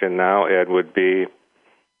question now, Ed, would be,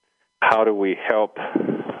 how do we help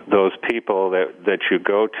those people that you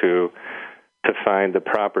go to find the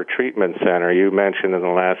proper treatment center? You mentioned in the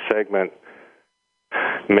last segment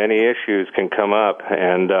many issues can come up,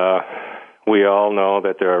 and we all know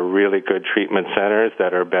that there are really good treatment centers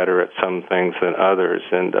that are better at some things than others.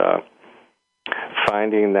 And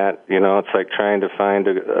finding that, it's like trying to find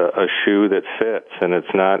a shoe that fits, and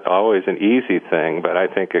it's not always an easy thing, but I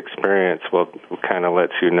think experience will kind of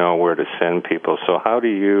let you know where to send people. So how do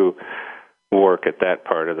you work at that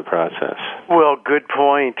part of the process? Well, good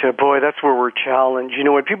point. Boy, that's where we're challenged.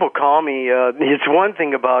 When people call me, it's one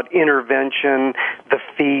thing about intervention, the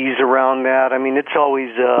fees around that. I mean, it's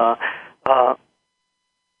always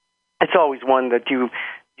one that you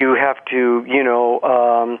have to,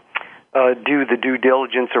 do the due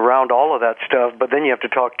diligence around all of that stuff, but then you have to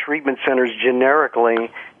talk treatment centers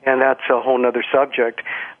generically, and that's a whole other subject.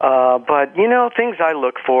 But, things I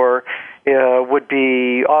look for would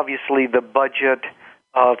be obviously the budget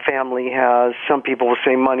family has. Some people will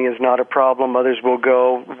say money is not a problem. Others will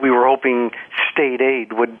go, we were hoping state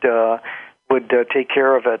aid would take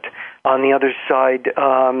care of it. On the other side,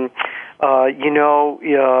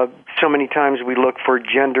 so many times we look for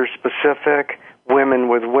gender-specific, women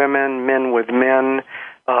with women, men with men.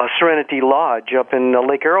 Serenity Lodge up in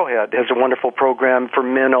Lake Arrowhead has a wonderful program for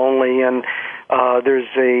men only, and there's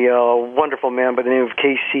a wonderful man by the name of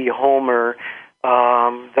K.C. Homer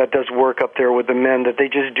that does work up there with the men that they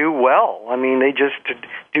just do well. I mean, they just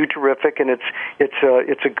do terrific, and it's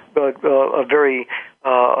a very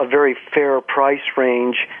fair price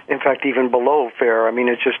range. In fact, even below fair. I mean,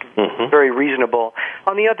 it's just very reasonable.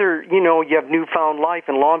 On the other, you have Newfound Life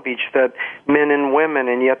in Long Beach that men and women,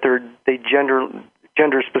 and yet they gender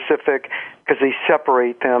specific because they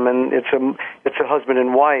separate them, and it's a husband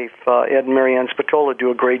and wife. Ed and Marianne Spatola do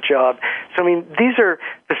a great job. So I mean, these are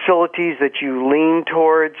facilities that you lean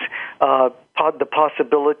towards the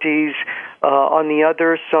possibilities. On the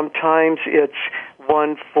other, sometimes it's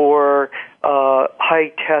one for high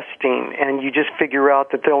testing, and you just figure out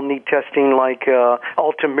that they'll need testing like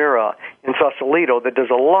Altamira in Sausalito that does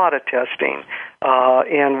a lot of testing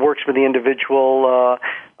and works with the individual,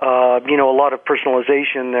 a lot of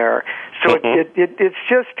personalization there. So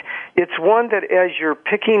it's one that as you're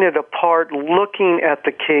picking it apart, looking at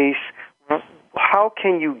the case, how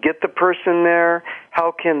can you get the person there?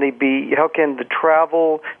 Will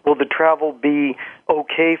the travel be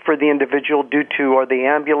okay for the individual are they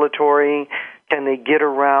ambulatory? Can they get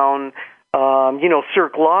around?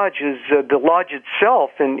 Cirque Lodge is the lodge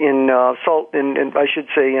itself in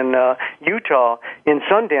Utah, in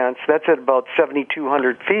Sundance. That's at about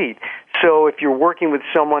 7,200 feet. so if you're working with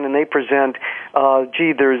someone and they present,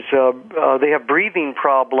 they have breathing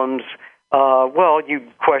problems, well, you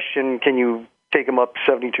question, can you take them up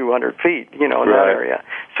 7,200 feet, in that area.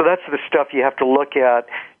 So that's the stuff you have to look at,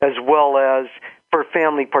 as well as for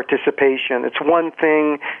family participation. It's one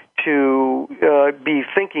thing to be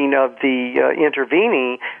thinking of the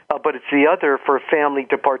intervening, but it's the other for a family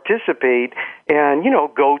to participate and,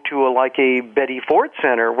 go to a Betty Ford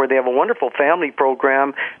Center where they have a wonderful family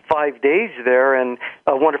program, 5 days there, and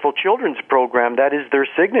a wonderful children's program. That is their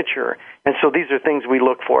signature. And so these are things we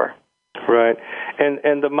look for. Right.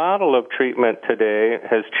 And the model of treatment today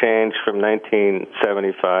has changed from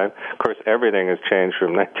 1975. Of course, everything has changed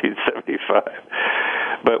from 1975.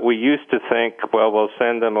 But we used to think, well, we'll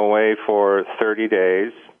send them away for 30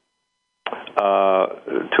 days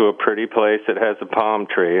to a pretty place that has a palm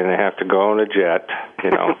tree, and they have to go on a jet,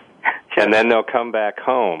 and then they'll come back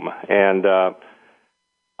home. And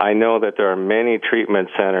I know that there are many treatment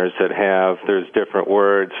centers that there's different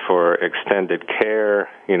words for extended care,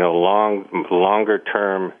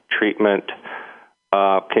 longer-term treatment.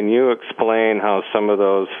 Can you explain how some of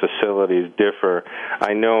those facilities differ?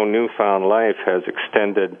 I know Newfound Life has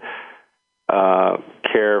extended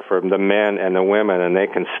care for the men and the women, and they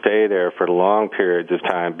can stay there for long periods of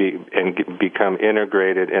time and become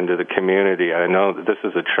integrated into the community. I know that this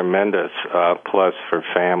is a tremendous plus for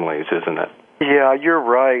families, isn't it? Yeah, you're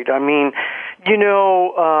right. I mean,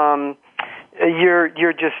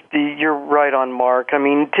 you're right on, Mark. I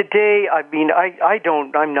mean, today,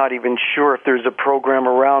 I'm not even sure if there's a program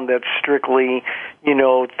around that's strictly,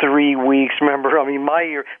 3 weeks. Remember, I mean, my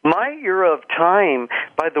era of time,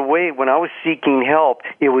 by the way, when I was seeking help,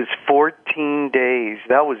 it was 14 days.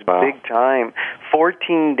 That was big time.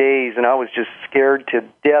 14 days, and I was just scared to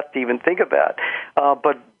death to even think of that.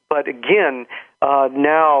 But again,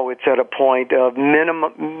 now it's at a point of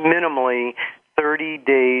minimally 30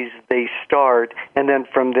 days they start, and then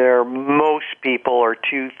from there, most people are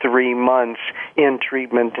 2-3 months in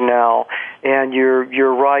treatment now. And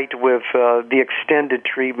you're right with the extended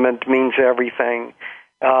treatment means everything.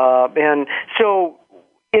 And so,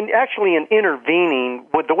 in intervening,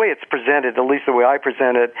 the way it's presented, at least the way I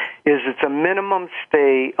present it, is it's a minimum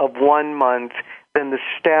stay of 1 month. Then the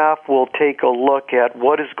staff will take a look at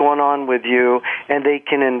what is going on with you, and they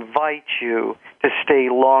can invite you to stay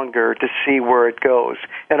longer to see where it goes.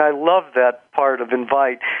 And I love that part of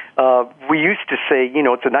invite. We used to say,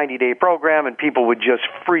 it's a 90-day program, and people would just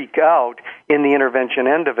freak out in the intervention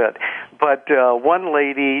end of it. But one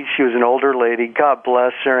lady, she was an older lady, God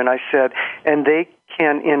bless her, and I said, and they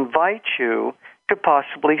can invite you to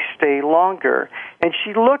possibly stay longer. And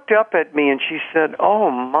she looked up at me and she said, oh,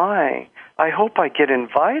 my, I hope I get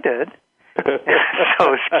invited.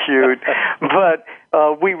 So it's cute. But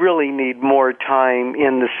we really need more time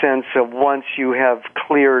in the sense of once you have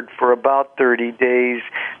cleared for about 30 days,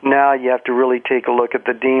 now you have to really take a look at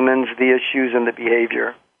the demons, the issues, and the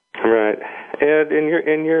behavior. Right. Ed,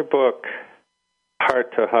 in your book,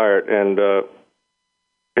 Heart to Heart, and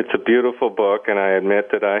it's a beautiful book, and I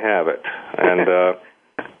admit that I have it. And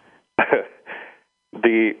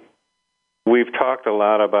we've talked a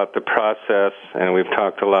lot about the process, and we've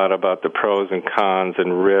talked a lot about the pros and cons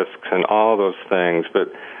and risks and all those things.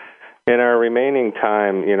 But in our remaining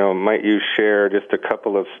time, might you share just a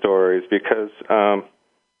couple of stories? Because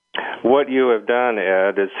what you have done,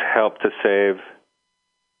 Ed, is helped to save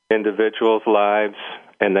individuals' lives,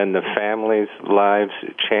 and then the families' lives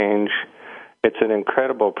change. It's an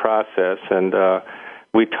incredible process, and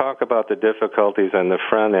we talk about the difficulties on the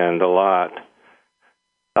front end a lot.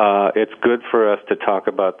 It's good for us to talk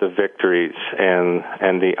about the victories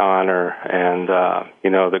and the honor and,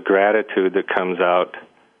 the gratitude that comes out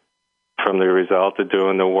from the result of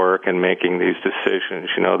doing the work and making these decisions.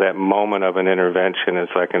 That moment of an intervention is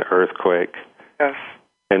like an earthquake. Yes.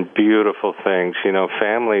 And beautiful things.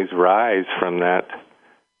 Families rise from that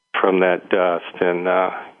dust. And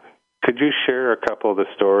could you share a couple of the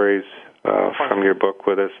stories from your book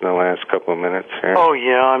with us in the last couple of minutes here? Oh,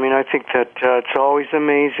 yeah. I mean, I think that it's always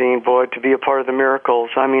amazing, boy, to be a part of the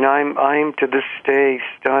miracles. I mean, I'm to this day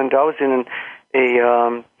stunned. I was in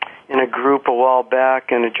a group a while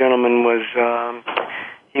back, and a gentleman was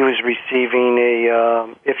he was receiving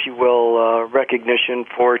a, if you will, recognition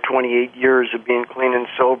for 28 years of being clean and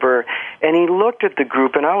sober. And he looked at the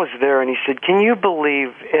group, and I was there, and he said, "Can you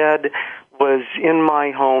believe Ed was in my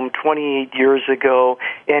home 28 years ago,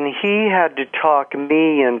 and he had to talk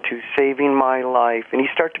me into saving my life." And he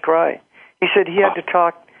started to cry. He said he had to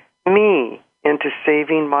talk me into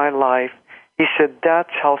saving my life. He said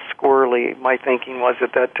that's how squirrely my thinking was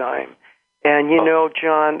at that time. And, you know,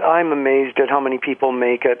 John, I'm amazed at how many people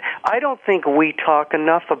make it. I don't think we talk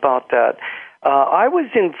enough about that. I was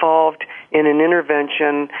involved in an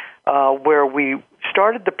intervention where we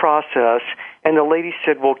started the process, and the lady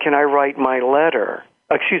said, well, can I write my letter?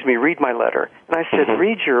 Read my letter. And I said,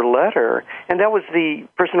 read your letter? And that was the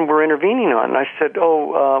person we're intervening on. And I said,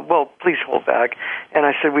 well, please hold back. And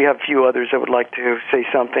I said, we have a few others that would like to say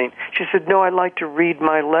something. She said, no, I'd like to read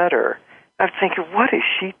my letter. I was thinking, what is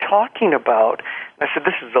she talking about? I said,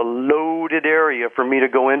 this is a loaded area for me to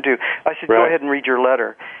go into. I said, go ahead and read your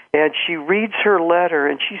letter. And she reads her letter,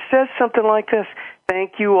 and she says something like this: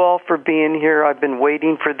 thank you all for being here. I've been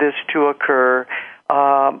waiting for this to occur.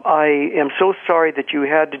 I am so sorry that you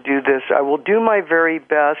had to do this. I will do my very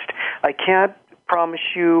best. I can't promise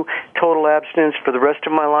you total abstinence for the rest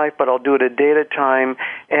of my life, but I'll do it a day at a time,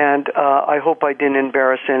 and I hope I didn't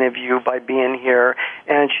embarrass any of you by being here.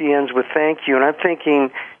 And she ends with thank you. And I'm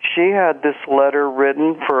thinking she had this letter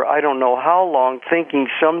written for I don't know how long, thinking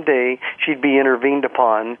someday she'd be intervened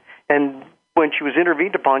upon. And when she was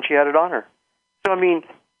intervened upon, she had it on her. So, I mean,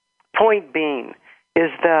 point being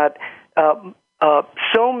is that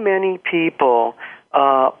so many people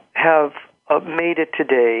have made it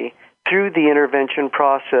today through the intervention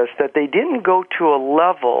process that they didn't go to a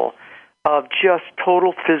level of just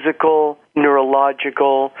total physical,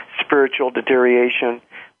 neurological, spiritual deterioration,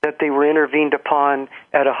 that they were intervened upon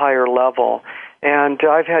at a higher level. And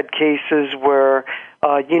I've had cases where,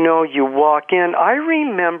 you walk in. I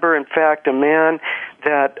remember, in fact, a man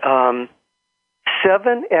that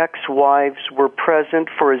 7 ex-wives were present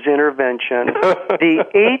for his intervention. The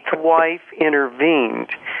 8th wife intervened.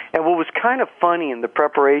 And what was kind of funny in the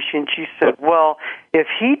preparation, she said, well, if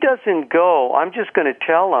he doesn't go, I'm just going to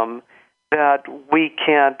tell him that we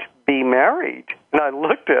can't be married. And I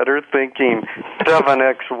looked at her thinking, 7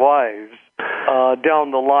 ex-wives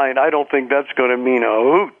down the line. I don't think that's going to mean a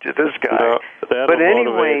hoot to this guy. No, but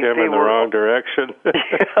anyway, they were in the wrong direction.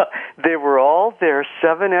 Yeah, they were all there,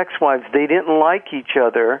 7 ex-wives. They didn't like each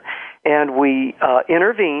other, and we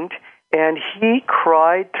intervened. And he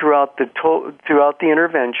cried throughout the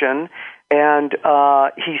intervention, and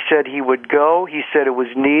he said he would go. He said it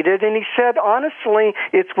was needed, and he said, honestly,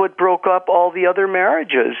 it's what broke up all the other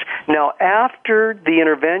marriages. Now, after the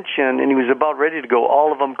intervention, and he was about ready to go,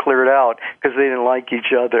 all of them cleared out because they didn't like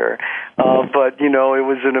each other. But, it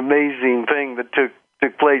was an amazing thing that took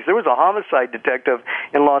place. There was a homicide detective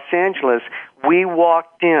in Los Angeles. We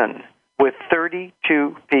walked in with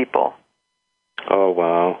 32 people. Oh,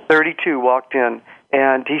 wow. 32 walked in,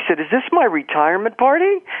 and he said, is this my retirement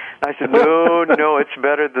party? I said, no, it's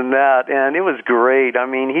better than that. And it was great. I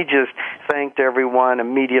mean, he just thanked everyone,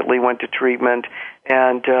 immediately went to treatment.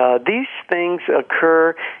 And these things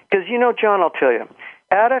occur because, John, I'll tell you,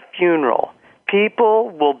 at a funeral, people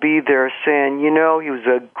will be there saying, he was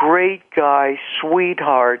a great guy,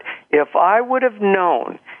 sweetheart. If I would have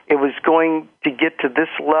known it was going to get to this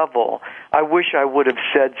level, I wish I would have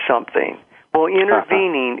said something. Well,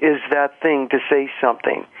 intervening is that thing to say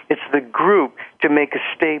something. It's the group to make a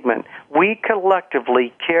statement. We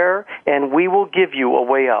collectively care, and we will give you a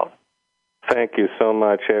way out. Thank you so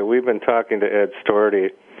much. We've been talking to Ed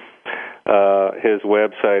Storti. His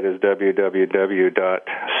website is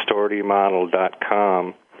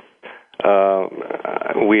www.stortimodel.com.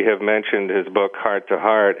 We have mentioned his book, Heart to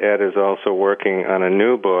Heart. Ed is also working on a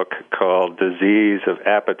new book called Disease of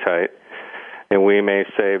Appetite, and we may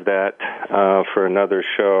save that for another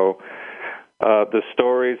show. The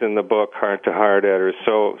stories in the book, Heart to Heart, Ed, are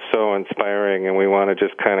so inspiring, and we want to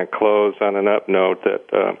just kind of close on an up note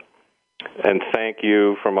that, and thank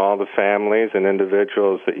you from all the families and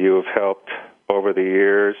individuals that you have helped over the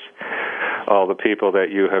years, all the people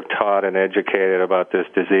that you have taught and educated about this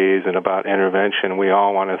disease and about intervention. We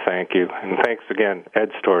all want to thank you. And thanks again,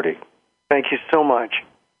 Ed Storti. Thank you so much.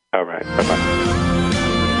 All right. Bye-bye.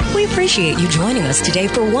 We appreciate you joining us today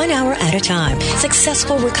for 1 hour at a time.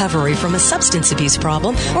 Successful recovery from a substance abuse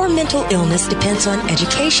problem or mental illness depends on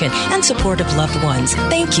education and support of loved ones.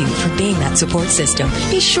 Thank you for being that support system.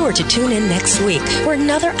 Be sure to tune in next week for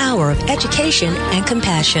another hour of education and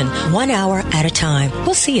compassion. 1 hour at a time.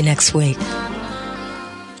 We'll see you next week.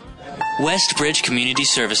 Westbridge Community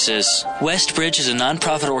Services. Westbridge is a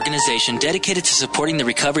nonprofit organization dedicated to supporting the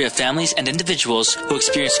recovery of families and individuals who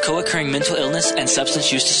experience co-occurring mental illness and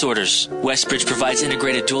substance use disorders. Westbridge provides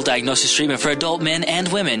integrated dual diagnosis treatment for adult men and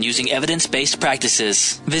women using evidence-based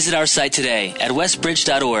practices. Visit our site today at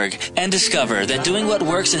westbridge.org and discover that doing what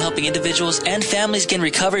works in helping individuals and families gain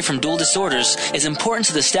recovery from dual disorders is important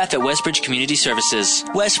to the staff at Westbridge Community Services.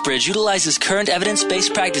 Westbridge utilizes current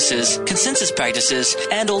evidence-based practices, consensus practices,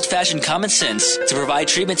 and old-fashioned common sense to provide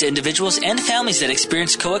treatment to individuals and families that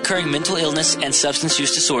experience co-occurring mental illness and substance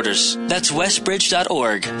use disorders. That's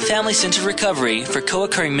westbridge.org, family-centered recovery for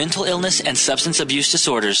co-occurring mental illness and substance abuse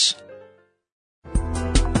disorders.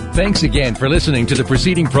 Thanks again for listening to the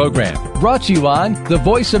preceding program, brought to you on the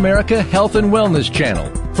Voice America Health and Wellness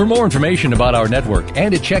Channel. For more information about our network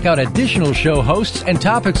and to check out additional show hosts and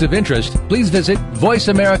topics of interest, please visit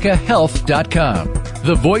voiceamericahealth.com.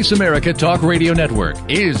 The Voice America Talk Radio Network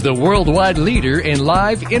is the worldwide leader in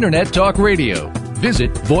live Internet talk radio.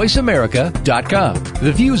 Visit voiceamerica.com.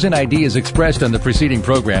 The views and ideas expressed on the preceding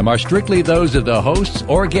program are strictly those of the hosts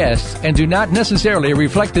or guests and do not necessarily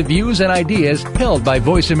reflect the views and ideas held by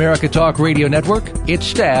Voice America Talk Radio Network, its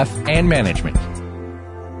staff, and management.